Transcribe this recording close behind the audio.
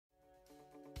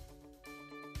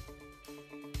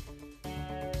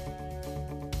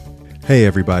Hey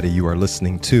everybody, you are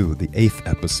listening to the 8th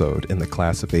episode in the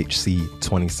ClassofHC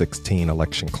 2016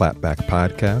 Election Clapback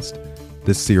podcast.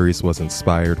 This series was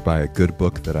inspired by a good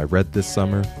book that I read this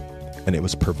summer, and it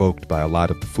was provoked by a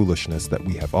lot of the foolishness that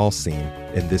we have all seen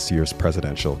in this year's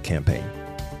presidential campaign.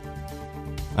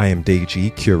 I am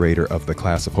Deji, curator of the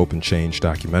Class of Hope and Change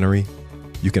documentary.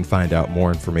 You can find out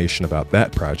more information about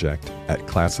that project at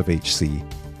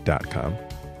ClassofHC.com.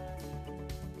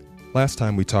 Last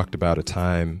time we talked about a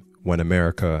time when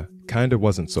America kind of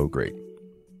wasn't so great,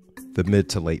 the mid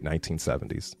to late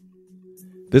 1970s.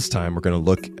 This time we're going to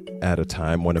look at a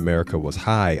time when America was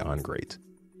high on great,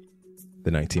 the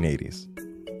 1980s.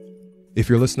 If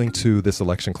you're listening to this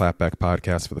Election Clapback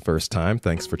podcast for the first time,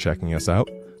 thanks for checking us out.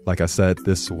 Like I said,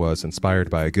 this was inspired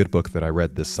by a good book that I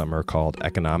read this summer called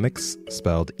Economix,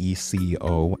 spelled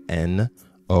Economix,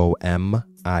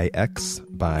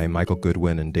 by Michael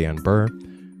Goodwin and Dan Burr.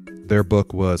 Their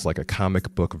book was like a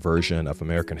comic book version of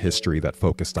American history that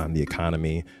focused on the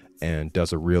economy and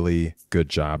does a really good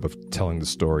job of telling the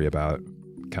story about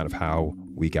kind of how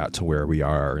we got to where we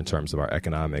are in terms of our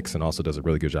economics, and also does a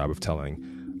really good job of telling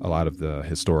a lot of the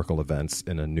historical events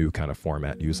in a new kind of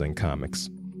format using comics.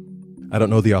 I don't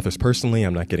know the authors personally.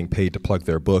 I'm not getting paid to plug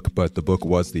their book, but the book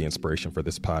was the inspiration for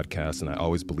this podcast, and I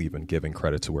always believe in giving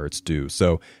credit to where it's due.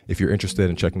 So if you're interested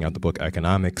in checking out the book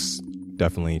Economix,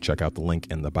 definitely check out the link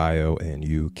in the bio and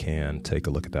you can take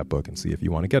a look at that book and see if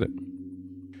you want to get it.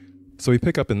 So we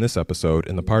pick up in this episode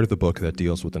in the part of the book that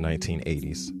deals with the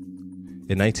 1980s.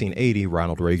 In 1980,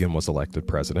 Ronald Reagan was elected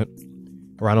president.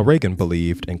 Ronald Reagan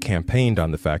believed and campaigned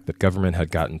on the fact that government had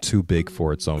gotten too big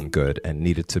for its own good and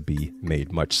needed to be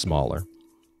made much smaller.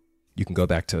 You can go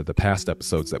back to the past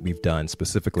episodes that we've done,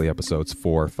 specifically episodes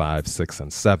 4, 5, 6,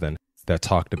 and 7, that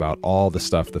talked about all the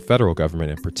stuff the federal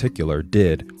government in particular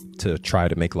did to try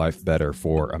to make life better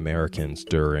for Americans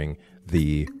during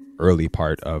the early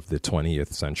part of the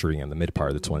 20th century and the mid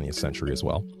part of the 20th century as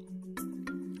well.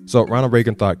 So Ronald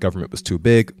Reagan thought government was too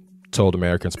big, told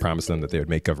Americans, promised them that they would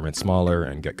make government smaller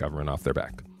and get government off their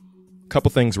back. A couple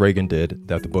things Reagan did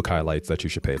that the book highlights that you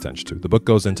should pay attention to. The book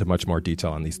goes into much more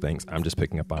detail on these things. I'm just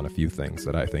picking up on a few things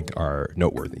that I think are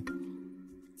noteworthy.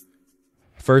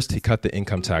 First, he cut the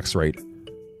income tax rate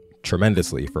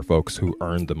tremendously for folks who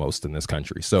earned the most in this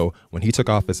country. So when he took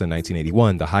office in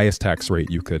 1981, the highest tax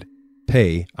rate you could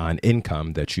pay on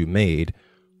income that you made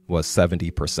was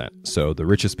 70%. So the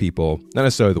richest people, not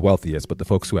necessarily the wealthiest, but the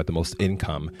folks who had the most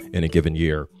income in a given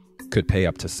year could pay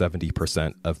up to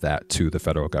 70% of that to the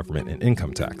federal government in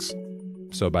income tax.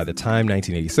 So by the time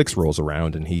 1986 rolls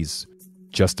around and he's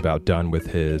just about done with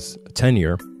his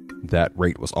tenure, that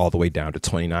rate was all the way down to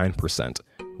 29%,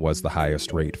 was the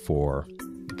highest rate for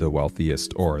the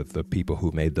wealthiest or the people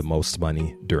who made the most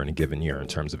money during a given year in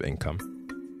terms of income.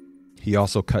 He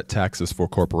also cut taxes for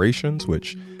corporations,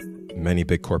 which many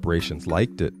big corporations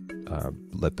liked. It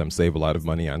let them save a lot of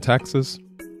money on taxes.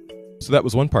 So that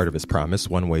was one part of his promise.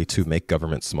 One way to make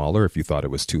government smaller, if you thought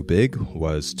it was too big,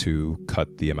 was to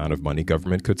cut the amount of money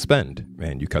government could spend.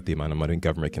 And you cut the amount of money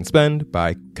government can spend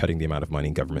by cutting the amount of money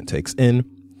government takes in.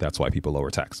 That's why people lower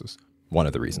taxes. One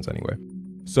of the reasons anyway.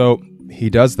 So he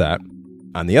does that.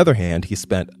 On the other hand, he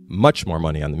spent much more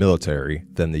money on the military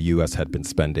than the U.S. had been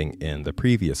spending in the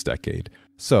previous decade.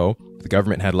 So the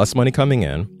government had less money coming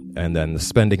in, and then the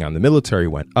spending on the military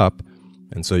went up.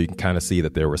 And so you can kind of see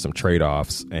that there were some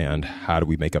trade-offs, and how do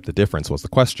we make up the difference was the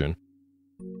question.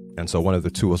 And so one of the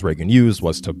tools Reagan used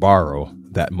was to borrow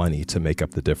that money to make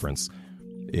up the difference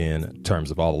in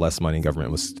terms of all the less money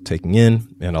government was taking in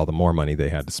and all the more money they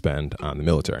had to spend on the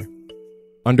military.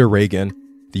 Under Reagan,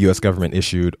 the U.S. government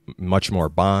issued much more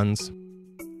bonds.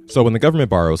 So when the government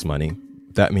borrows money,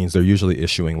 that means they're usually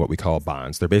issuing what we call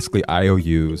bonds. They're basically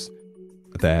IOUs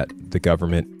that the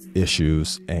government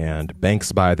issues, and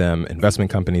banks buy them,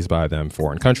 investment companies buy them,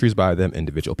 foreign countries buy them,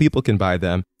 individual people can buy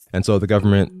them. And so the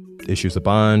government issues a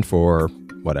bond for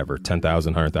whatever,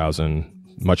 10,000, 100,000,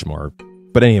 much more,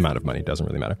 but any amount of money, doesn't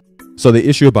really matter. So they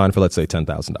issue a bond for, let's say,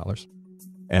 $10,000.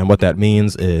 And what that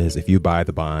means is if you buy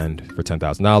the bond for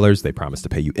 $10,000, they promise to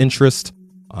pay you interest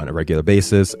on a regular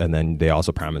basis. And then they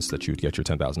also promise that you'd get your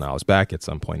 $10,000 back at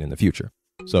some point in the future.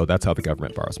 So that's how the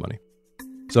government borrows money.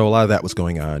 So a lot of that was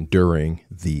going on during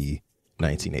the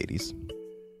 1980s.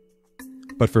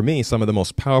 But for me, some of the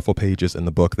most powerful pages in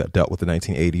the book that dealt with the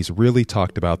 1980s really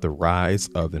talked about the rise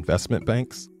of investment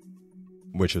banks,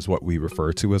 which is what we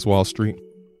refer to as Wall Street,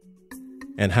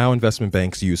 and how investment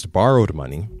banks used borrowed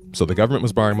money. So the government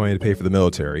was borrowing money to pay for the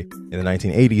military. In the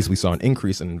 1980s, we saw an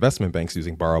increase in investment banks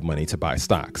using borrowed money to buy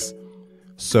stocks.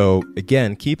 So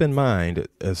again, keep in mind,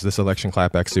 as this Election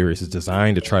Clapback series is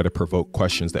designed to try to provoke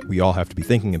questions that we all have to be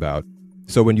thinking about,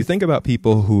 So when you think about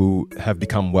people who have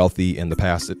become wealthy in the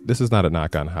past, this is not a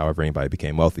knock on however anybody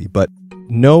became wealthy, but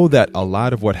know that a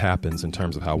lot of what happens in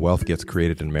terms of how wealth gets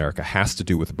created in America has to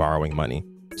do with borrowing money.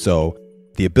 So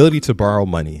the ability to borrow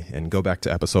money, and go back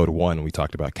to episode 1, we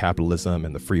talked about capitalism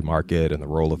and the free market and the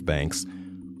role of banks.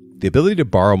 The ability to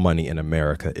borrow money in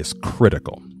America is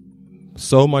critical.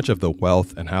 So much of the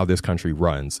wealth and how this country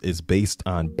runs is based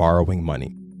on borrowing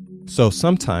money. So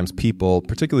sometimes people,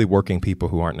 particularly working people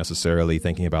who aren't necessarily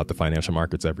thinking about the financial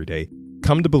markets every day,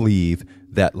 come to believe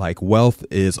that like wealth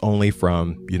is only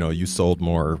from, you sold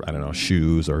more,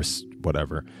 shoes or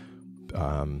whatever,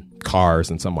 cars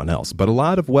than someone else. But a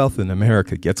lot of wealth in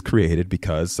America gets created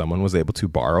because someone was able to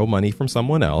borrow money from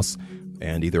someone else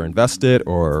and either invest it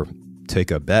or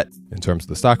take a bet in terms of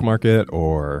the stock market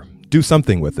or do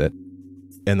something with it.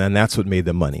 And then that's what made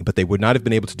them money. But they would not have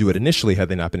been able to do it initially had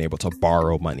they not been able to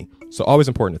borrow money. So always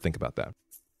important to think about that.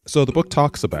 So the book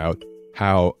talks about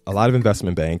how a lot of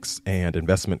investment banks and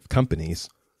investment companies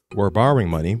were borrowing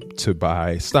money to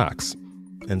buy stocks.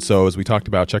 And so as we talked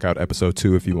about, check out episode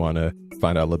 2 if you want to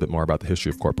find out a little bit more about the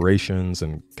history of corporations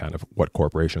and kind of what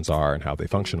corporations are and how they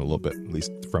function a little bit, at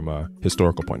least from a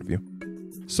historical point of view.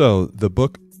 So the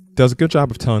book does a good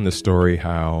job of telling the story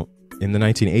how in the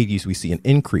 1980s, we see an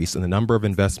increase in the number of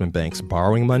investment banks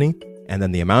borrowing money and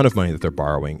then the amount of money that they're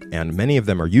borrowing. And many of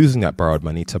them are using that borrowed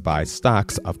money to buy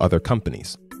stocks of other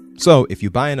companies. So if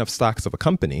you buy enough stocks of a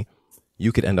company,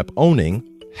 you could end up owning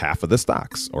half of the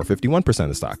stocks or 51% of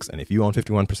the stocks. And if you own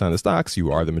 51% of the stocks,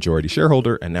 you are the majority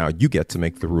shareholder. And now you get to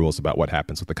make the rules about what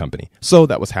happens with the company. So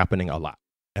that was happening a lot.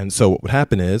 And so what would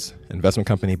happen is an investment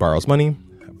company borrows money,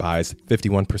 buys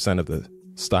 51% of the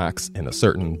stocks in a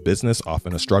certain business,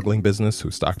 often a struggling business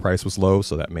whose stock price was low,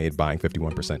 so that made buying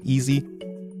 51% easy.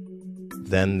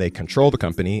 Then they control the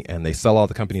company and they sell all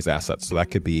the company's assets. So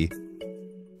that could be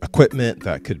equipment,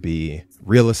 that could be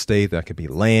real estate, that could be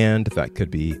land, that could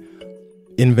be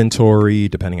inventory,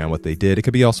 depending on what they did. It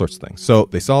could be all sorts of things. So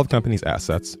they sell the company's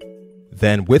assets.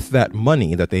 Then with that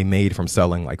money that they made from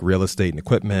selling like real estate and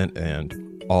equipment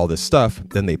and all this stuff,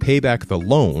 then they pay back the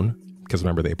loan, because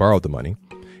remember they borrowed the money.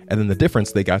 And then the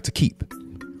difference they got to keep.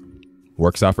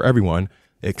 Works out for everyone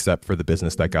except for the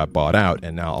business that got bought out.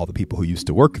 And now all the people who used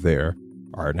to work there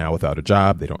are now without a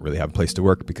job. They don't really have a place to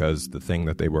work because the thing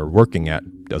that they were working at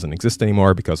doesn't exist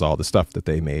anymore because all the stuff that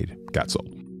they made got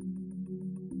sold.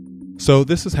 So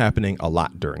this is happening a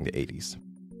lot during the 80s,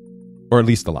 or at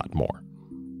least a lot more.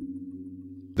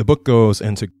 The book goes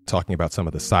into talking about some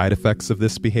of the side effects of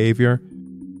this behavior.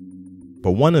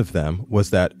 But one of them was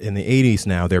that in the 80s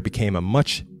now, there became a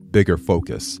much bigger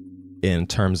focus in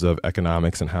terms of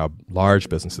economics and how large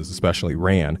businesses especially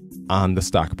ran on the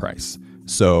stock price.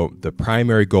 So the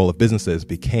primary goal of businesses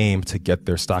became to get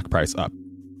their stock price up.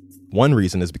 One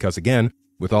reason is because, again,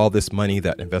 with all this money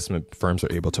that investment firms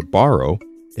are able to borrow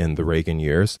in the Reagan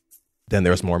years, then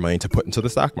there's more money to put into the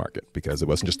stock market because it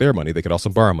wasn't just their money. They could also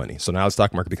borrow money. So now the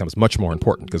stock market becomes much more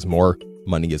important because more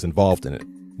money is involved in it.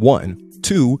 1.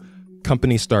 2,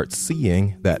 companies start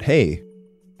seeing that, hey,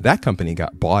 that company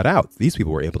got bought out. These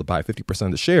people were able to buy 50%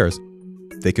 of the shares.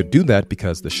 They could do that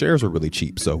because the shares were really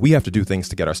cheap. So we have to do things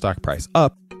to get our stock price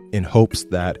up in hopes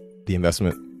that the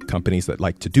investment companies that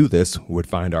like to do this would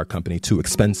find our company too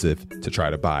expensive to try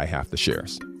to buy half the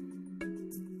shares.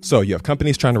 So you have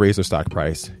companies trying to raise their stock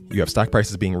price. You have stock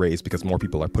prices being raised because more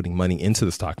people are putting money into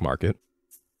the stock market.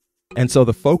 And so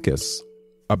the focus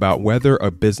about whether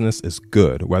a business is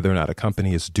good, whether or not a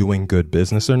company is doing good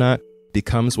business or not,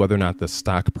 becomes whether or not the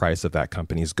stock price of that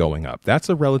company is going up. That's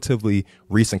a relatively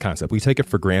recent concept. We take it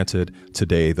for granted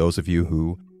today, those of you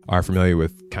who are familiar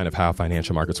with kind of how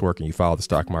financial markets work and you follow the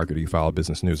stock market or you follow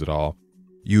business news at all.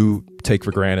 You take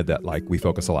for granted that like we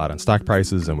focus a lot on stock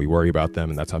prices and we worry about them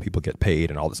and that's how people get paid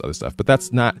and all this other stuff. But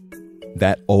that's not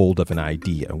that old of an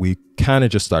idea. We kind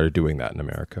of just started doing that in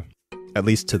America, at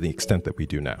least to the extent that we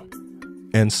do now.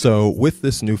 And so with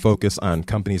this new focus on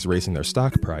companies raising their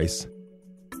stock price,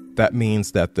 that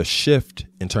means that the shift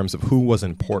in terms of who was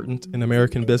important in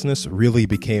American business really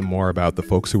became more about the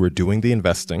folks who were doing the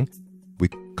investing. We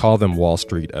call them Wall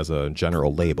Street as a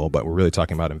general label, but we're really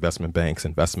talking about investment banks,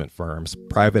 investment firms,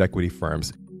 private equity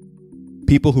firms,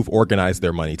 people who've organized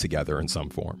their money together in some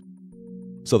form.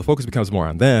 So the focus becomes more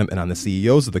on them and on the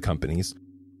CEOs of the companies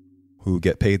who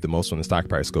get paid the most when the stock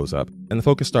price goes up. And the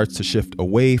focus starts to shift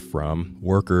away from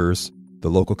workers, the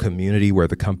local community where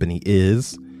the company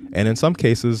is, and in some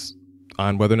cases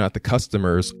on whether or not the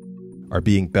customers are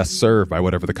being best served by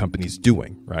whatever the company's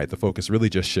doing, right? The focus really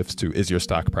just shifts to, is your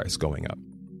stock price going up?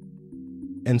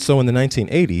 And so in the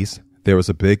 1980s, there was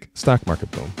a big stock market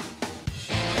boom.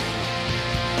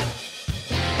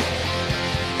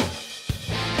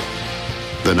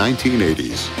 The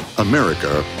 1980s,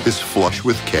 America is flush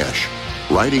with cash.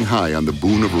 Riding high on the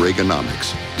boon of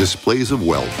Reaganomics, displays of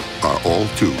wealth are all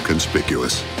too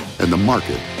conspicuous, and the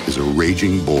market is a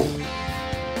raging bull.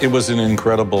 It was an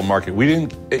incredible market. You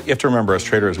have to remember, as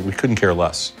traders, we couldn't care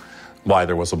less why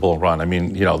there was a bull run. I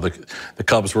mean, the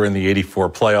Cubs were in the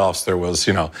 84 playoffs. There was,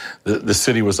 the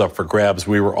city was up for grabs.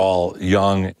 We were all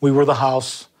young. We were the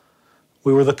house.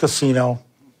 We were the casino.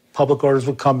 Public orders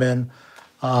would come in.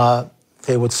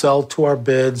 They would sell to our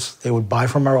bids. They would buy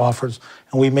from our offers.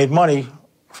 And we made money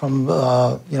from,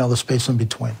 the space in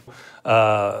between.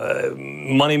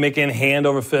 Money making hand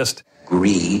over fist.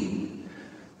 Greed,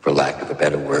 for lack of a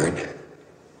better word,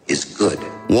 is good.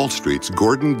 Wall Street's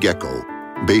Gordon Gekko,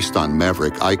 based on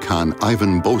maverick icon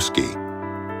Ivan Boesky,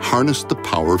 harnessed the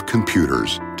power of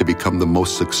computers to become the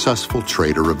most successful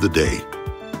trader of the day.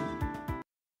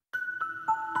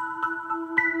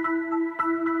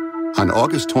 On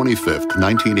August 25th,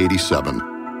 1987,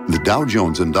 the Dow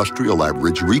Jones Industrial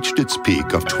Average reached its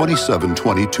peak of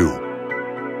 2722.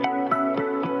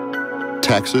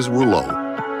 Taxes were low.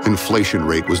 Inflation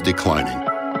rate was declining.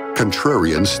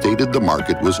 Contrarians stated the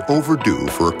market was overdue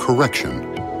for a correction.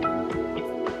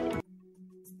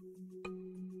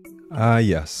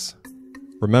 Yes.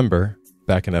 Remember,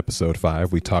 back in episode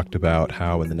 5, we talked about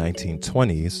how in the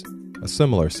 1920s, a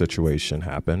similar situation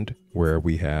happened where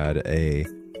we had a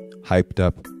hyped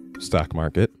up stock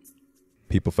market.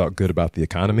 People felt good about the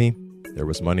economy. There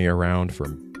was money around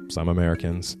for some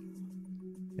Americans.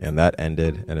 And that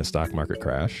ended in a stock market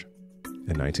crash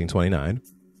in 1929.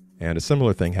 And a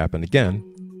similar thing happened again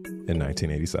in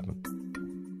 1987.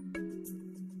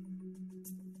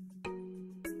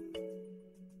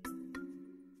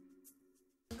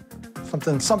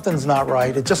 Something's not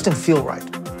right. It just didn't feel right.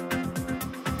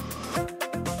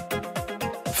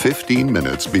 15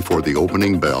 minutes before the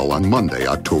opening bell on Monday,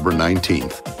 October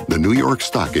 19th, the New York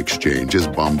Stock Exchange is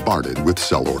bombarded with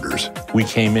sell orders. We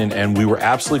came in and we were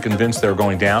absolutely convinced they were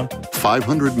going down.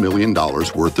 $500 million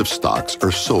worth of stocks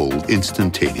are sold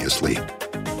instantaneously.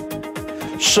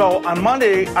 So on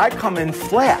Monday, I come in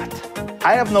flat.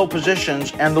 I have no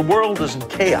positions, and the world is in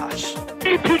chaos.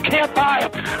 EP can't buy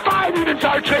them. 5 evens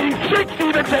are trading, 6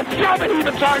 evens and 7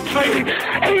 evens are trading,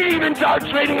 8 evens are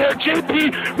trading here.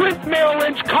 JP with Merrill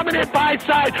Lynch coming in buy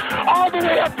side all the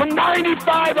way up from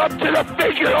 95 up to the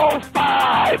figure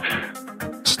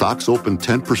 05. Stocks opened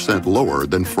 10% lower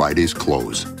than Friday's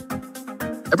close.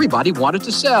 Everybody wanted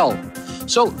to sell.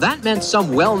 So that meant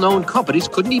some well-known companies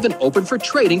couldn't even open for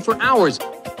trading for hours.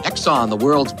 Exxon, the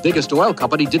world's biggest oil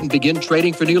company, didn't begin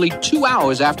trading for nearly 2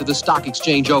 hours after the stock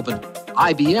exchange opened.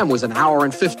 IBM was an hour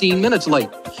and 15 minutes late.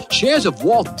 Shares of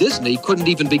Walt Disney couldn't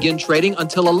even begin trading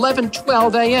until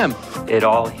 11:12 a.m. It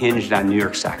all hinged on New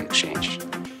York Stock Exchange.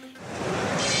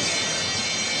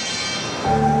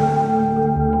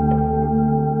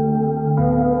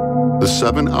 The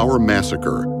 7-hour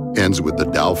massacre ends with the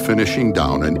Dow finishing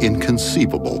down an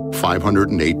inconceivable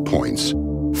 508 points,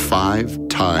 5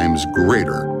 times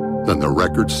greater than the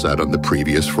record set on the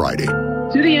previous Friday.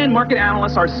 To the end, market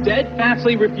analysts are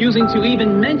steadfastly refusing to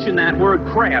even mention that word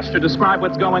crash to describe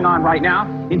what's going on right now.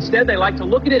 Instead, they like to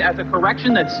look at it as a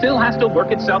correction that still has to work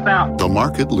itself out. The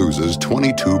market loses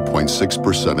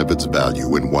 22.6% of its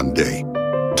value in one day,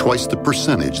 twice the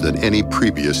percentage than any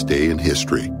previous day in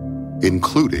history,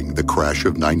 including the crash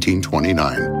of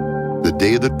 1929, the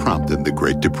day that prompted the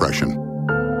Great Depression.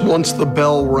 Once the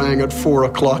bell rang at 4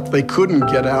 o'clock, they couldn't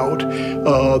get out.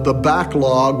 The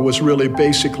backlog was really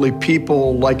basically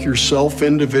people like yourself,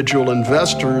 individual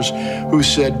investors, who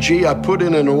said, gee, I put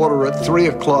in an order at 3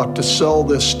 o'clock to sell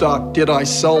this stock. Did I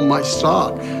sell my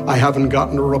stock? I haven't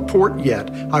gotten a report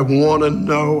yet. I want to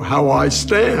know how I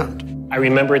stand. I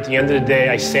remember at the end of the day,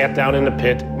 I sat down in the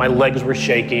pit. My legs were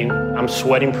shaking. I'm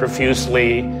sweating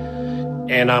profusely.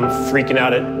 And I'm freaking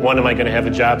out at, when am I going to have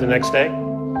a job the next day?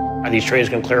 Are these trades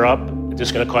going to clear up? Is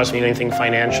this going to cost me anything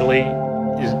financially?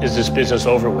 Is this business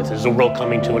over with? Is the world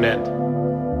coming to an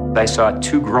end? I saw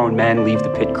 2 grown men leave the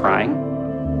pit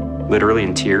crying, literally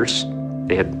in tears.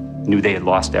 They knew they had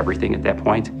lost everything at that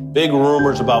point. Big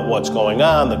rumors about what's going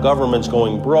on. The government's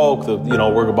going broke.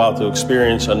 We're about to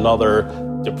experience another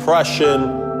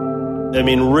depression. I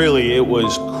mean, really, it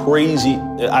was crazy.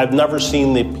 I've never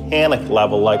seen the panic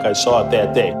level like I saw it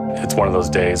that day. It's one of those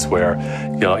days where,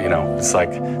 it's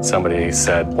like somebody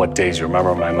said, what days you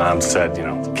remember? My mom said,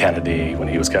 Kennedy, when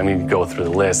he was killed. I mean, you go through the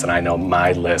list, and I know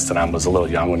my list, and I was a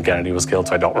little young when Kennedy was killed,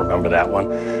 so I don't remember that one.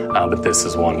 But this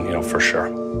is one, for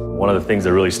sure. One of the things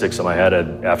that really sticks in my head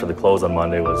after the close on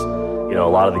Monday was, a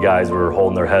lot of the guys were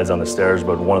holding their heads on the stairs,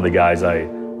 but one of the guys I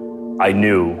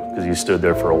knew, because he stood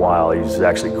there for a while, he was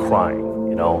actually crying.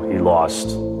 He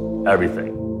lost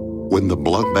everything. When the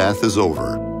bloodbath is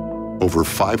over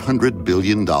 $500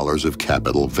 billion of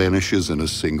capital vanishes in a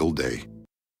single day.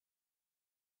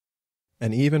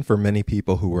 And even for many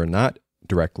people who were not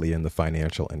directly in the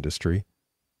financial industry,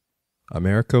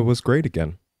 America was great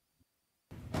again.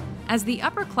 As the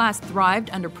upper class thrived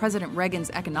under President Reagan's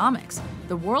economics,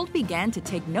 the world began to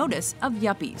take notice of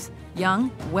yuppies,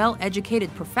 young,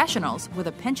 well-educated professionals with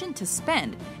a penchant to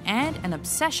spend and an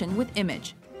obsession with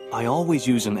image. I always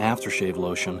use an aftershave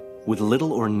lotion with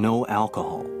little or no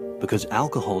alcohol because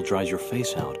alcohol dries your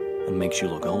face out and makes you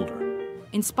look older.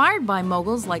 Inspired by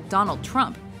moguls like Donald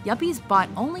Trump, yuppies bought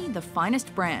only the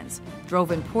finest brands,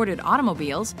 drove imported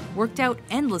automobiles, worked out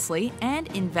endlessly, and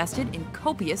invested in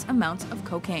copious amounts of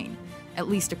cocaine, at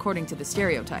least according to the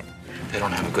stereotype. They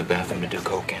don't have a good bathroom to do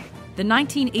coke in. The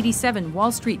 1987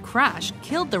 Wall Street crash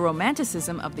killed the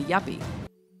romanticism of the yuppie.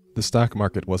 The stock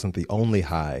market wasn't the only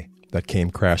high that came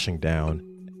crashing down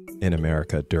in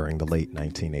America during the late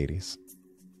 1980s.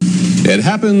 It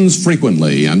happens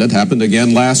frequently, and it happened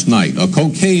again last night. A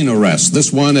cocaine arrest,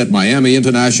 this one at Miami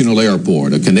International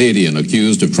Airport. A Canadian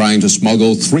accused of trying to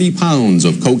smuggle 3 pounds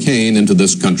of cocaine into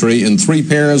this country in 3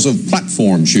 pairs of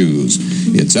platform shoes.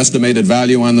 Its estimated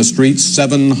value on the streets,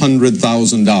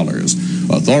 $700,000.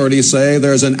 Authorities say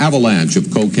there's an avalanche of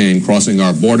cocaine crossing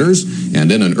our borders,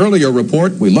 and in an earlier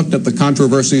report, we looked at the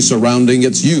controversy surrounding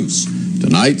its use.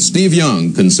 Tonight, Steve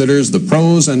Young considers the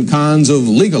pros and cons of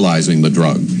legalizing the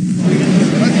drug.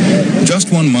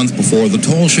 Just 1 month before the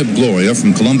tall ship Gloria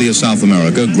from Colombia, South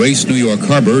America, graced New York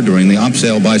Harbor during the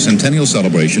Opsail Bicentennial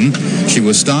celebration, she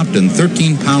was stopped and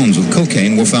 13 pounds of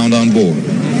cocaine were found on board.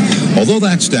 Although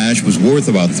that stash was worth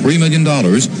about $3 million,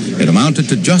 it amounted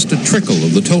to just a trickle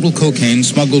of the total cocaine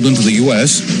smuggled into the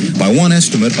U.S., by one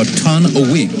estimate, a ton a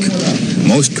week.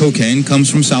 Most cocaine comes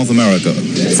from South America,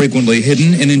 frequently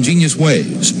hidden in ingenious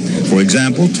ways. For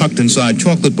example, tucked inside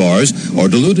chocolate bars or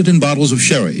diluted in bottles of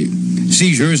sherry.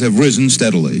 Seizures have risen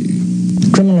steadily.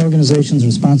 Criminal organizations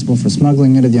responsible for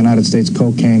smuggling into the United States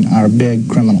cocaine are big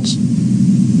criminals.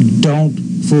 Don't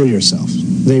fool yourself.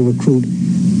 They recruit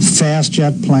fast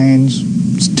jet planes,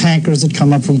 tankers that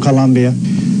come up from Colombia.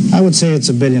 I would say it's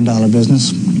a $1 billion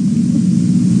business,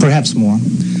 perhaps more.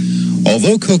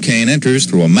 Although cocaine enters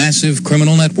through a massive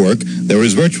criminal network, there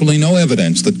is virtually no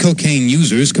evidence that cocaine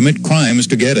users commit crimes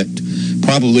to get it,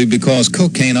 probably because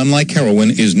cocaine, unlike heroin,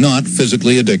 is not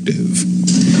physically addictive.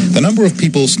 The number of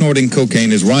people snorting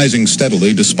cocaine is rising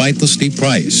steadily despite the steep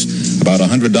price, about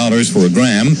 $100 for a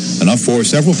gram, enough for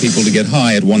several people to get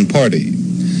high at one party.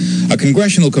 A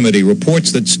congressional committee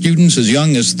reports that students as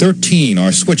young as 13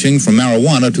 are switching from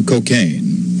marijuana to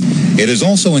cocaine. It is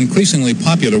also increasingly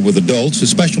popular with adults,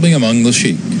 especially among the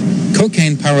chic.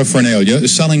 Cocaine paraphernalia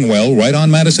is selling well right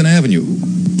on Madison Avenue.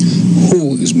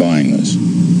 Who is buying this?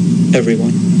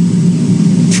 Everyone.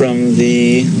 From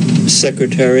the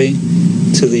secretary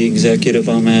to the executive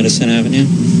on Madison Avenue.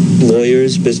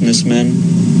 Lawyers, businessmen,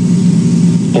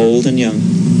 old and young.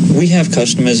 We have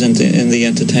customers in the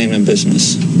entertainment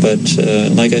business, but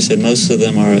like I said, most of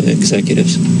them are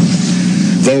executives.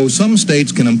 Though some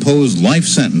states can impose life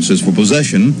sentences for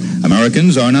possession,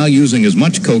 Americans are now using as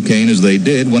much cocaine as they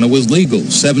did when it was legal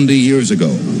 70 years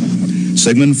ago.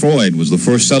 Sigmund Freud was the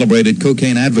first celebrated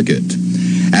cocaine advocate.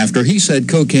 After he said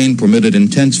cocaine permitted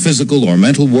intense physical or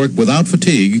mental work without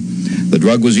fatigue, the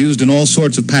drug was used in all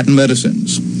sorts of patent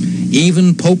medicines.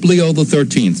 Even Pope Leo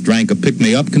XIII drank a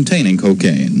pick-me-up containing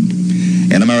cocaine.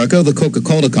 In America, the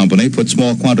Coca-Cola Company put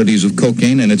small quantities of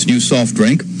cocaine in its new soft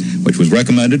drink, which was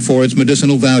recommended for its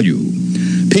medicinal value.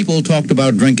 People talked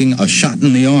about drinking a shot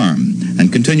in the arm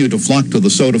and continued to flock to the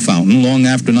soda fountain long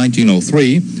after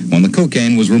 1903, when the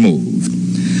cocaine was removed.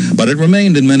 But it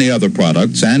remained in many other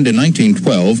products, and in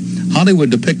 1912, Hollywood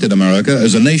depicted America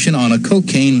as a nation on a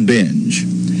cocaine binge.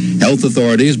 Health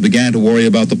authorities began to worry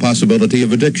about the possibility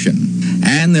of addiction,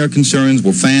 and their concerns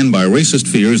were fanned by racist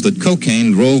fears that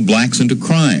cocaine drove blacks into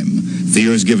crime,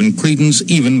 fears given credence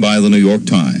even by the New York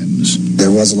Times.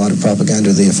 There was a lot of propaganda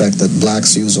to the effect that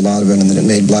blacks use a lot of it and that it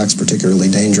made blacks particularly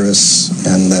dangerous,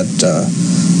 and that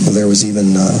there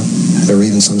were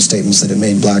even some statements that it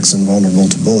made blacks invulnerable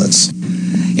to bullets.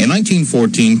 In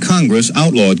 1914, Congress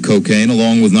outlawed cocaine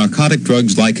along with narcotic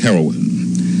drugs like heroin.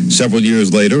 Several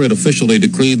years later, it officially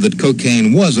decreed that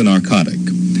cocaine was a narcotic.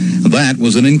 That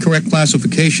was an incorrect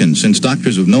classification, since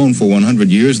doctors have known for 100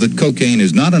 years that cocaine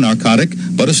is not a narcotic,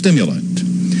 but a stimulant.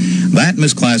 That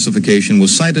misclassification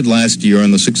was cited last year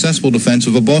in the successful defense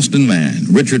of a Boston man,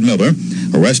 Richard Miller,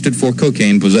 arrested for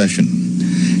cocaine possession.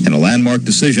 In In a landmark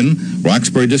decision,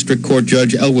 Roxbury District Court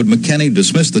Judge Elwood McKenney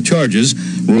dismissed the charges,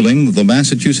 ruling that the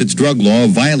Massachusetts drug law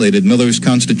violated Miller's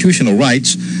constitutional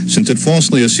rights since it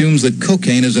falsely assumes that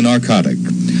cocaine is a narcotic.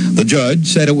 The judge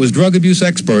said it was drug abuse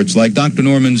experts like Dr.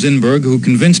 Norman Zinberg who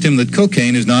convinced him that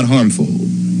cocaine is not harmful.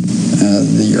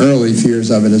 The early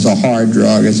fears of it as a hard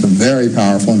drug, it's a very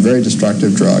powerful and very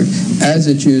destructive drug, as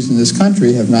it's used in this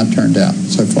country, have not turned out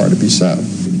so far to be so.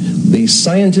 The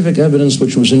scientific evidence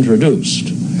which was introduced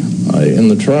in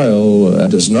the trial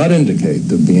does not indicate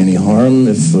there'd be any harm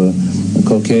if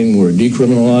cocaine were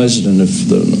decriminalized and if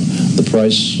the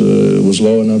price was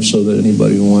low enough so that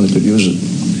anybody who wanted could use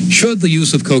it. Should the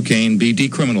use of cocaine be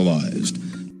decriminalized?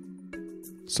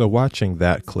 So watching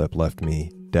that clip left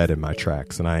me dead in my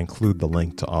tracks, and I include the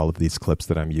link to all of these clips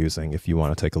that I'm using if you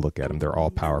want to take a look at them. They're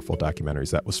all powerful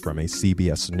documentaries. That was from a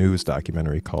CBS News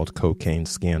documentary called Cocaine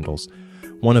Scandals.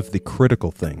 One of the critical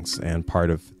things, and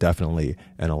part of definitely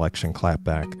an election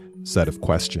clapback set of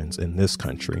questions in this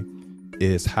country,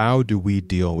 is how do we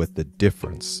deal with the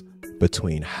difference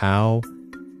between how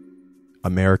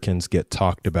Americans get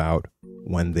talked about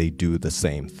when they do the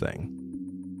same thing.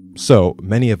 So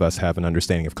many of us have an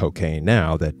understanding of cocaine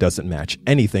now that doesn't match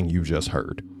anything you just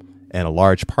heard. And a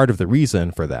large part of the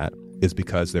reason for that is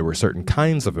because there were certain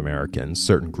kinds of Americans,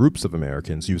 certain groups of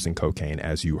Americans using cocaine,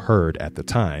 as you heard at the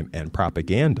time, and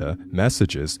propaganda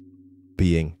messages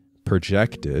being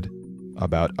projected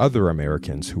about other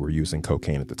Americans who were using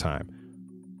cocaine at the time.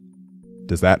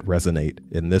 Does that resonate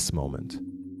in this moment?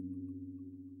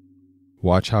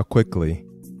 Watch how quickly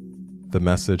the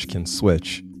message can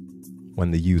switch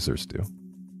when the users do.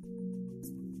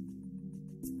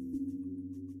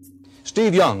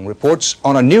 Steve Young reports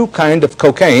on a new kind of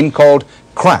cocaine called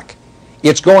crack.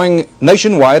 It's going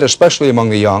nationwide, especially among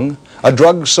the young, a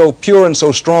drug so pure and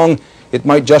so strong it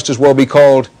might just as well be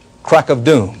called crack of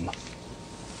doom.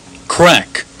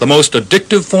 Crack, the most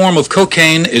addictive form of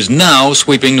cocaine, is now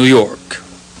sweeping New York.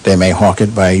 They may hawk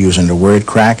it by using the word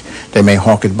crack. They may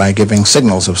hawk it by giving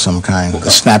signals of some kind.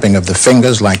 The snapping of the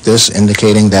fingers like this,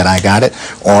 indicating that I got it,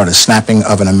 or the snapping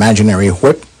of an imaginary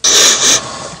whip.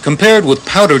 Compared with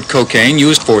powdered cocaine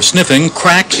used for sniffing,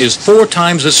 crack is 4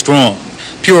 times as strong,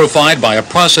 purified by a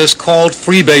process called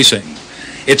freebasing.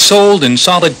 It's sold in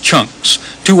solid chunks,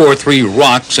 2 or 3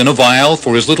 rocks in a vial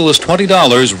for as little as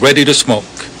 $20, ready to smoke.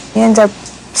 You end up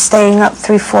staying up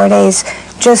 3-4 days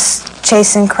just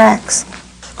chasing cracks.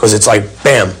 Because it's like,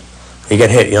 bam, you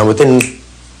get hit. You know, within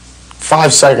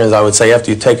 5 seconds, I would say, after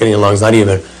you take it in your lungs, not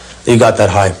even, you got that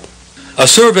high. A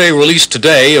survey released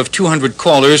today of 200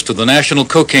 callers to the National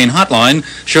Cocaine Hotline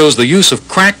shows the use of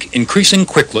crack increasing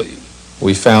quickly.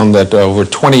 We found that over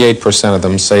 28% of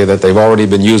them say that they've already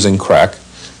been using crack.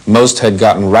 Most had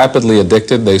gotten rapidly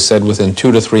addicted, they said, within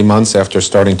 2 to 3 months after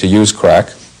starting to use crack.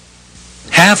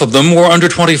 Half of them were under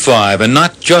 25, and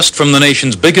not just from the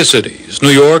nation's biggest cities, New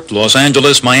York, Los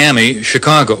Angeles, Miami,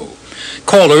 Chicago.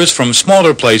 Callers from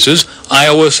smaller places,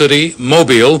 Iowa City,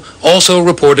 Mobile, also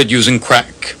reported using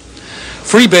crack.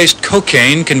 Freebased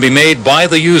cocaine can be made by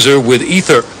the user with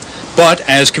ether, but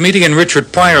as comedian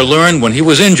Richard Pryor learned when he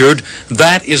was injured,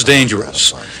 that is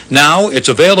dangerous. Now it's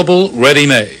available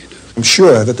ready-made. I'm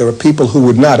sure that there are people who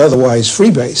would not otherwise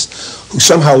freebase, who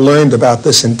somehow learned about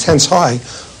this intense high,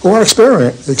 who are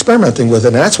experimenting with it,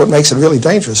 and that's what makes it really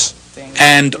dangerous.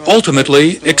 And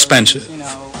ultimately expensive.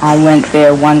 I went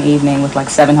there one evening with like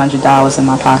 $700 in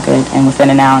my pocket, and within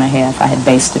an hour and a half, I had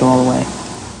based it all away.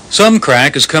 Some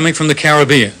crack is coming from the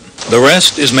Caribbean. The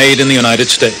rest is made in the United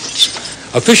States.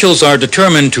 Officials are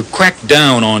determined to crack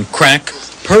down on crack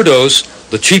per dose,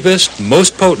 the cheapest,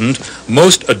 most potent,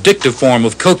 most addictive form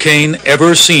of cocaine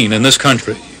ever seen in this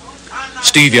country.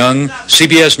 Steve Young,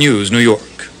 CBS News, New York.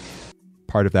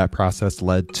 Part of that process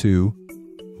led to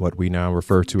what we now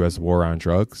refer to as war on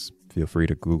drugs. Feel free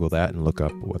to Google that and look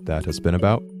up what that has been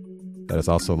about. That has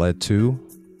also led to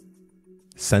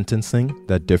sentencing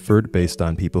that differed based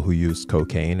on people who used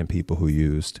cocaine and people who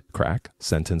used crack.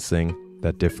 Sentencing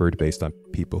that differed based on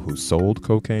people who sold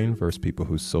cocaine versus people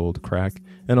who sold crack.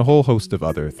 And a whole host of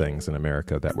other things in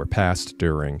America that were passed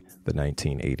during the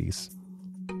 1980s.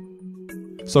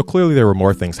 So clearly there were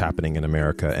more things happening in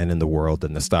America and in the world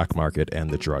than the stock market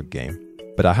and the drug game.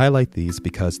 But I highlight these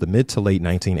because the mid to late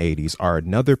 1980s are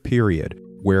another period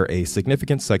where a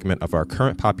significant segment of our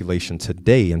current population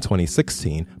today in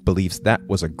 2016 believes that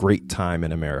was a great time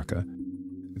in America.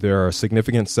 There are a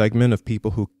significant segment of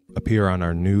people who appear on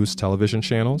our news television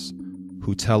channels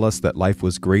who tell us that life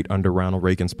was great under Ronald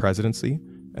Reagan's presidency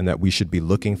and that we should be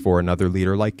looking for another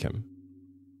leader like him.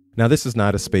 Now, this is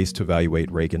not a space to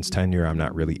evaluate Reagan's tenure. I'm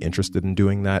not really interested in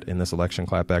doing that in this Election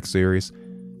Clapback series.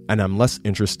 And I'm less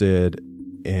interested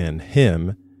in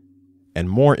him and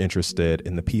more interested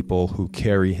in the people who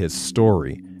carry his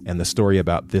story and the story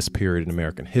about this period in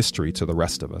American history to the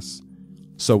rest of us.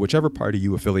 So whichever party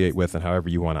you affiliate with and however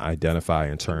you want to identify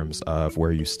in terms of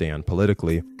where you stand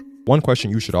politically, one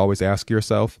question you should always ask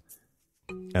yourself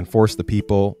and force the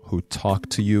people who talk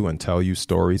to you and tell you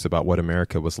stories about what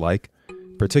America was like,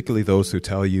 particularly those who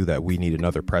tell you that we need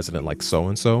another president like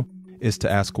so-and-so, is to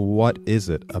ask, what is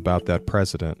it about that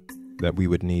president that we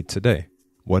would need today?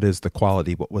 What is the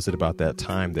quality? What was it about that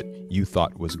time that you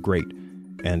thought was great?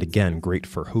 And again, great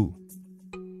for who?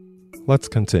 Let's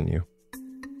continue.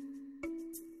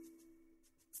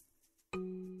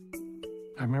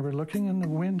 I remember looking in the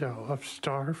window of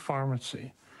Star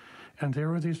Pharmacy, and there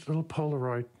were these little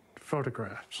Polaroid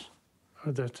photographs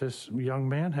that this young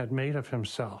man had made of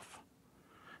himself.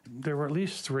 There were at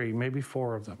least 3, maybe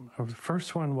 4 of them. The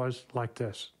first one was like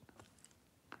this.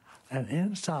 And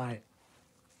inside,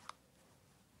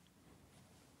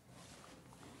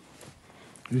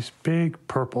 these big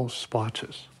purple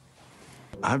splotches.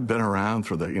 I've been around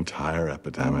for the entire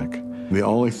epidemic. The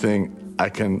only thing I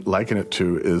can liken it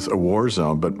to is a war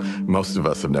zone, but most of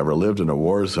us have never lived in a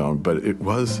war zone, but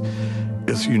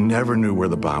it's you never knew where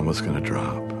the bomb was going to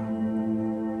drop.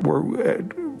 We're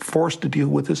forced to deal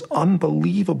with this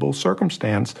unbelievable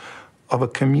circumstance of a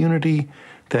community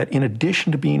that, in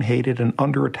addition to being hated and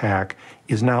under attack,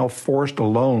 is now forced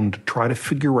alone to try to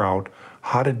figure out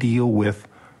how to deal with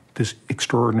this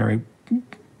extraordinary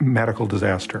medical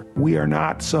disaster. We are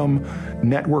not some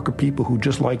network of people who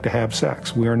just like to have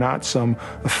sex. We are not some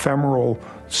ephemeral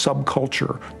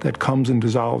subculture that comes and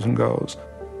dissolves and goes.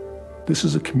 This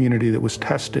is a community that was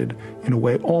tested in a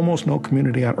way almost no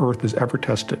community on earth has ever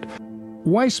tested.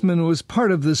 Weissman was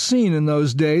part of the scene in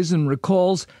those days and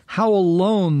recalls how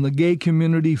alone the gay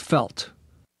community felt.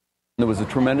 There was a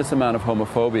tremendous amount of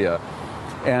homophobia,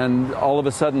 and all of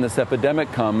a sudden this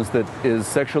epidemic comes that is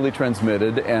sexually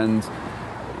transmitted, and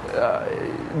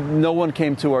no one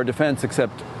came to our defense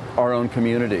except our own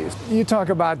communities. You talk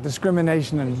about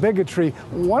discrimination and bigotry.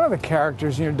 One of the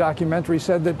characters in your documentary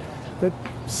said that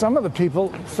some of the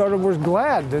people sort of were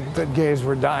glad that gays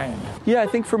were dying. Yeah, I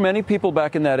think for many people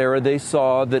back in that era, they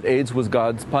saw that AIDS was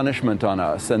God's punishment on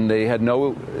us, and they had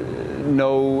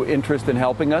no interest in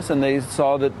helping us, and they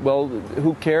saw that, well,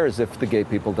 who cares if the gay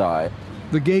people die?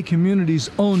 The gay community's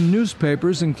own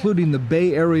newspapers, including the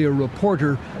Bay Area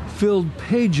Reporter, filled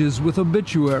pages with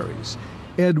obituaries.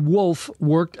 Ed Wolf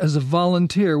worked as a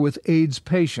volunteer with AIDS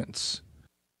patients.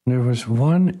 There was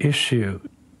one issue.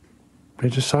 They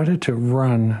decided to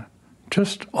run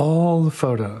just all the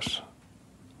photos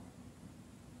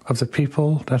of the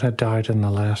people that had died in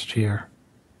the last year.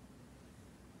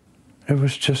 It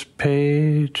was just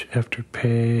page after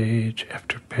page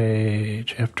after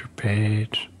page after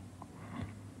page.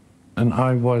 And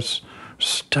I was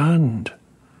stunned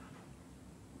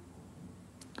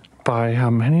by how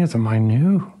many of them I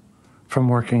knew from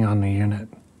working on the unit.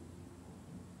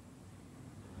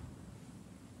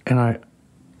 And I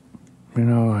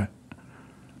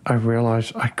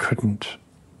realized I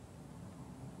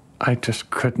just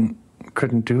couldn't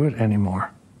do it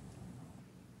anymore.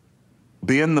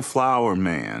 Being the flower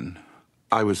man,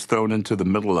 I was thrown into the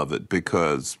middle of it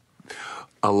because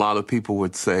a lot of people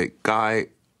would say, Guy,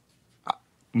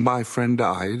 my friend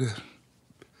died,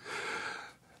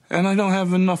 and I don't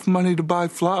have enough money to buy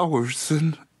flowers,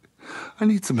 and I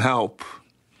need some help.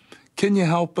 Can you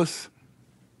help us?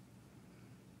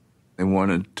 They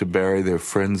wanted to bury their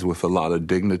friends with a lot of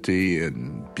dignity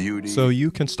and beauty. So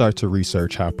you can start to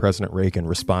research how President Reagan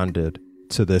responded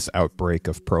to this outbreak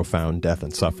of profound death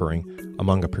and suffering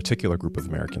among a particular group of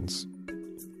Americans.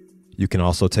 You can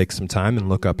also take some time and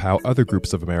look up how other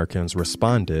groups of Americans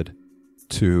responded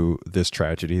to this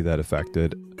tragedy that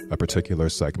affected a particular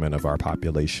segment of our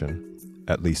population,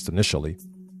 at least initially.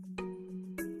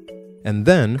 And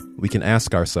then we can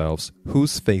ask ourselves,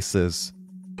 whose faces,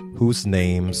 whose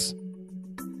names,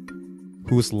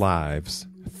 whose lives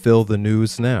fill the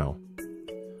news now?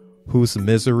 Whose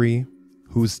misery,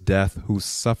 whose death, whose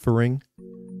suffering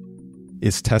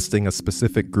is testing a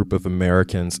specific group of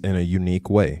Americans in a unique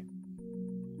way?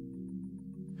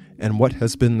 And what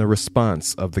has been the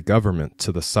response of the government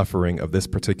to the suffering of this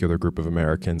particular group of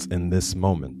Americans in this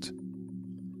moment?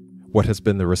 What has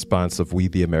been the response of we,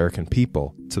 the American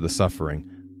people, to the suffering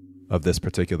of this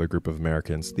particular group of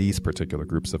Americans, these particular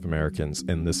groups of Americans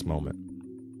in this moment?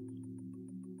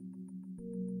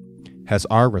 Has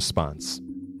our response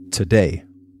today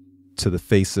to the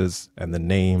faces and the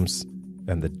names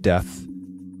and the death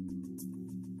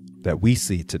that we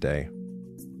see today,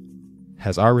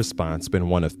 has our response been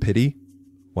one of pity,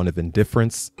 one of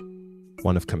indifference,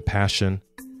 one of compassion,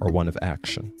 or one of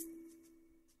action?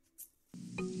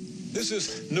 This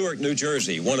is Newark, New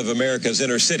Jersey, one of America's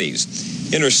inner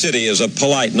cities. Inner city is a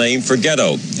polite name for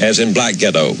ghetto, as in black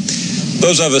ghetto.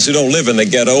 Those of us who don't live in the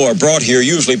ghetto are brought here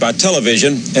usually by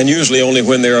television, and usually only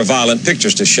when there are violent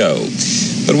pictures to show.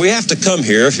 But we have to come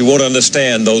here if you want to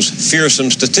understand those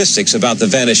fearsome statistics about the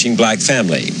vanishing black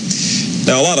family.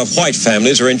 Now, a lot of white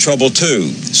families are in trouble too.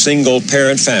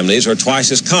 Single-parent families are twice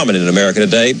as common in America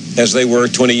today as they were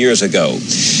 20 years ago.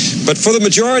 But for the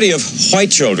majority of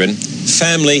white children,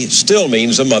 family still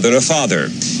means a mother and a father.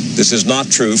 This is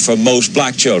not true for most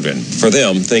black children. For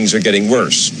them, things are getting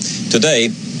worse. Today,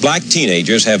 black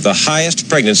teenagers have the highest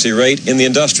pregnancy rate in the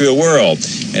industrial world,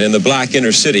 and in the black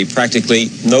inner city,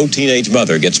 practically no teenage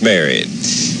mother gets married.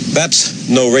 That's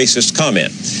no racist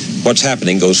comment. What's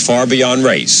happening goes far beyond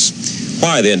race.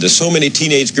 Why then do so many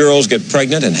teenage girls get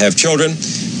pregnant and have children?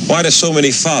 Why do so many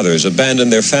fathers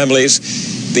abandon their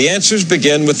families? The answers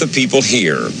begin with the people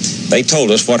here. They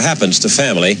told us what happens to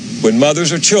family when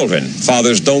mothers are children,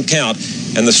 fathers don't count,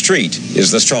 and the street is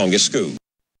the strongest school.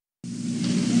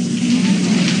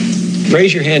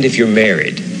 Raise your hand if you're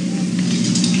married.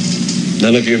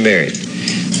 None of you are married.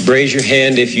 Raise your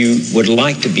hand if you would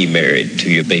like to be married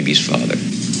to your baby's father.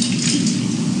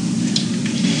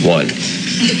 One.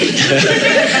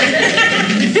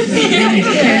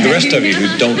 The rest of you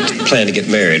who don't plan to get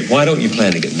married, why don't you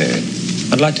plan to get married?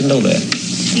 I'd like to know that.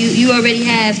 You already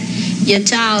have your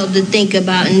child to think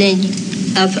about, and then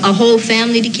a whole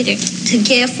family to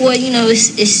care for. You know,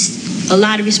 it's a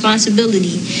lot of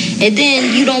responsibility, and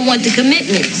then you don't want the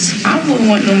commitments. I wouldn't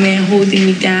want no man holding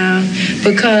me down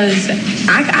because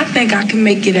I think I can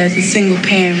make it as a single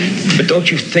parent. But don't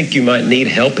you think you might need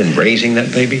help in raising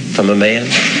that baby from a man?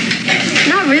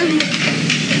 Not really.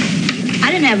 I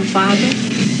didn't have a father.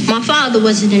 My father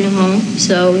wasn't in the home,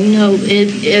 so, you know,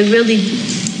 it really,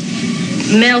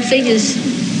 male figures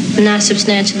are not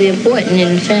substantially important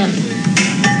in the family.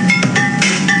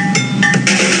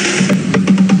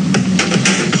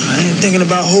 I ain't thinking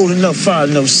about holding up for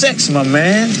no sex, my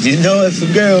man. You know, if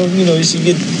a girl, you know, she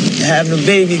get having a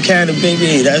baby, carrying a baby,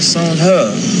 hey, that's on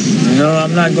her. You know,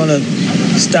 I'm not going to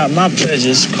stop my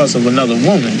pleasures because of another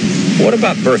woman. What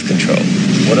about birth control?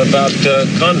 What about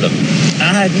condom?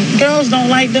 Girls don't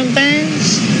like them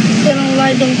things. They don't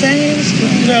like them things.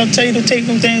 They'll tell you to take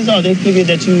them things off. They figure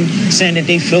that you saying that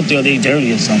they filthy or they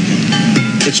dirty or something.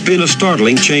 It's been a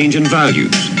startling change in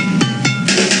values.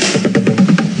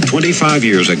 25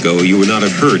 years ago, you would not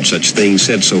have heard such things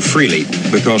said so freely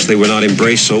because they were not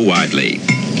embraced so widely.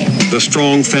 The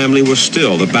strong family was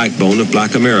still the backbone of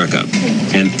black America,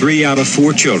 and 3 out of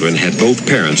 4 children had both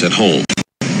parents at home.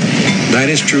 That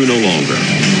is true no longer.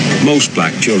 Most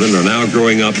black children are now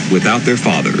growing up without their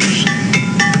fathers.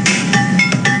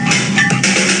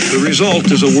 The result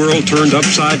is a world turned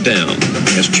upside down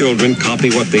as children copy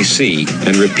what they see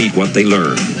and repeat what they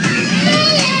learn.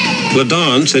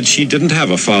 LaDawn said she didn't have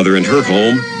a father in her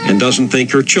home and doesn't think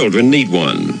her children need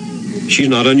one. She's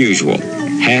not unusual.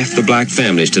 Half the black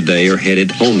families today are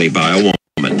headed only by a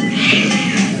woman.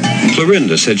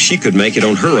 Clorinda said she could make it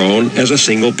on her own as a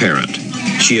single parent.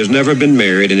 She has never been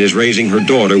married and is raising her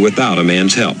daughter without a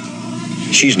man's help.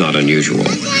 She's not unusual.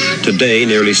 Today,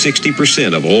 nearly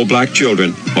 60% of all black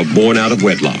children are born out of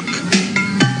wedlock.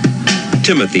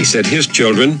 Timothy said his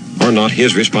children are not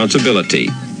his responsibility.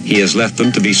 He has left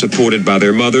them to be supported by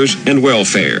their mothers and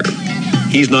welfare.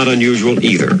 He's not unusual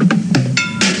either.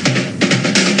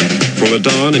 For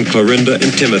LaDawn and Clorinda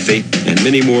and Timothy, and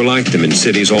many more like them in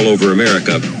cities all over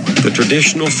America, the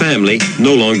traditional family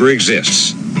no longer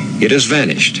exists. It has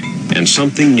vanished, and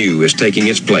something new is taking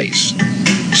its place.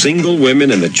 Single women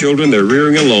and the children they're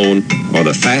rearing alone are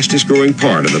the fastest growing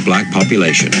part of the black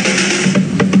population.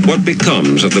 What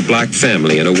becomes of the black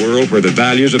family in a world where the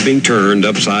values are being turned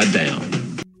upside down?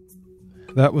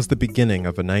 That was the beginning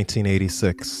of a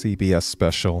 1986 CBS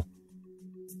special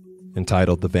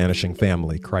entitled The Vanishing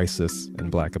Family Crisis in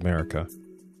Black America.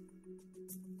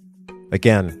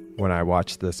 Again, when I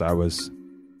watched this, I was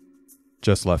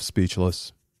just left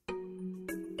speechless.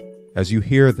 As you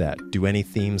hear that, do any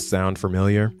themes sound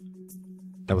familiar?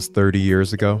 That was 30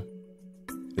 years ago.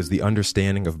 Is the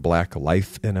understanding of black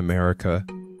life in America,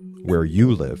 where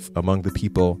you live, among the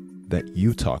people that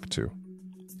you talk to,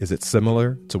 is it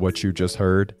similar to what you just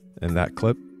heard in that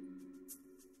clip?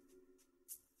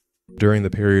 During the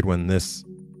period when this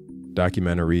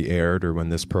documentary aired, or when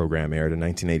this program aired in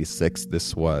 1986,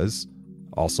 this was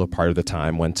also part of the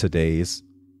time when today's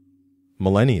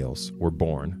millennials were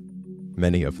born.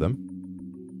 Many of them.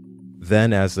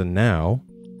 Then, as in now,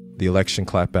 the election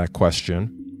clapback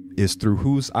question is, through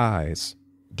whose eyes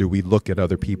do we look at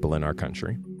other people in our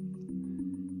country?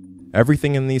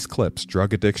 Everything in these clips,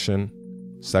 drug addiction,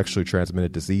 sexually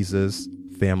transmitted diseases,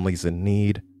 families in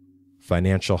need,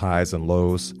 financial highs and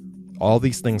lows, all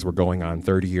these things were going on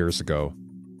 30 years ago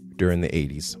during the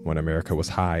 80s when America was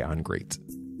high on great.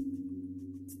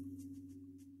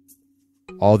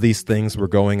 All these things were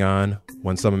going on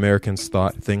when some Americans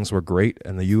thought things were great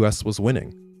and the U.S. was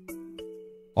winning.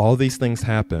 All these things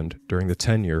happened during the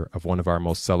tenure of one of our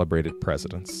most celebrated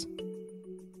presidents.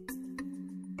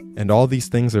 And all these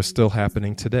things are still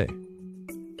happening today.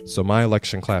 So my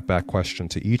election clapback question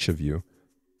to each of you,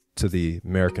 to the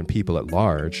American people at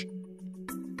large,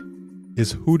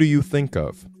 is who do you think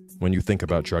of when you think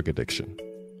about drug addiction?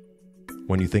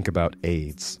 When you think about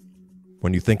AIDS?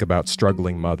 When you think about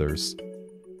struggling mothers?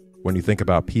 When you think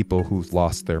about people who've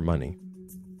lost their money?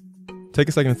 Take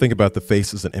a second to think about the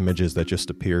faces and images that just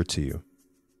appeared to you.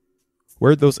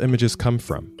 Where'd those images come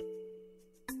from?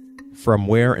 From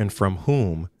where and from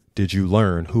whom did you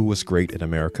learn who was great in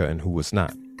America and who was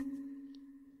not?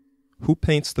 Who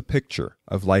paints the picture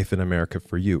of life in America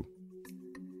for you?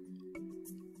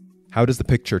 How does the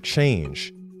picture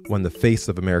change when the face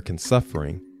of American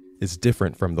suffering is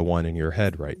different from the one in your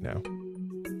head right now?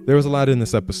 There was a lot in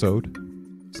this episode.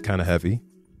 It's kind of heavy.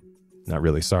 Not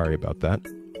really sorry about that.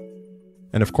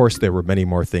 And of course, there were many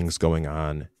more things going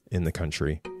on in the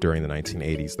country during the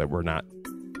 1980s that were not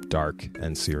dark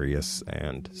and serious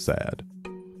and sad.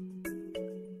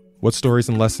 What stories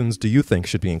and lessons do you think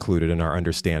should be included in our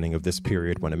understanding of this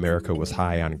period when America was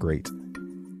high on great?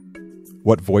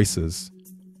 What voices,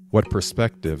 what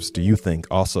perspectives do you think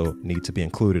also need to be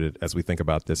included as we think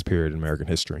about this period in American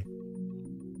history?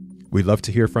 We'd love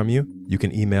to hear from you. You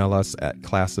can email us at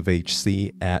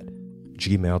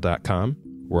ClassofHC@gmail.com.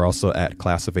 We're also at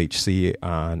ClassofHC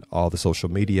on all the social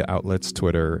media outlets,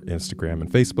 Twitter, Instagram,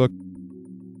 and Facebook.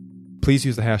 Please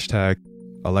use the hashtag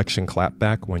Election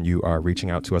Clapback when you are reaching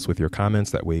out to us with your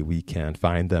comments. That way we can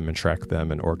find them and track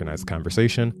them and organize a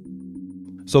conversation.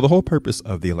 So the whole purpose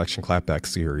of the Election Clapback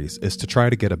series is to try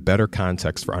to get a better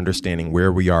context for understanding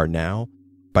where we are now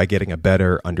by getting a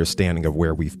better understanding of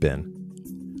where we've been.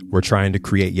 We're trying to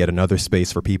create yet another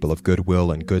space for people of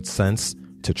goodwill and good sense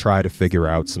to try to figure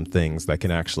out some things that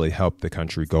can actually help the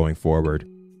country going forward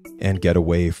and get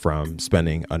away from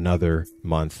spending another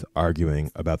month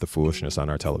arguing about the foolishness on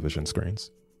our television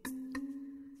screens.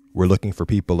 We're looking for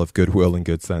people of goodwill and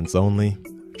good sense only.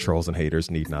 Trolls and haters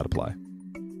need not apply.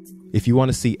 If you want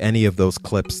to see any of those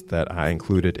clips that I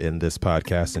included in this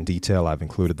podcast in detail, I've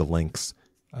included the links.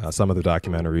 Some of the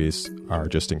documentaries are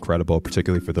just incredible,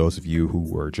 particularly for those of you who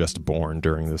were just born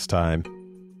during this time.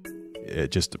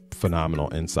 Just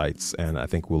phenomenal insights, and I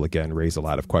think will again raise a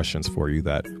lot of questions for you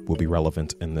that will be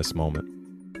relevant in this moment.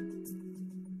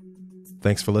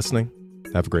 Thanks for listening.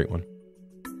 Have a great one.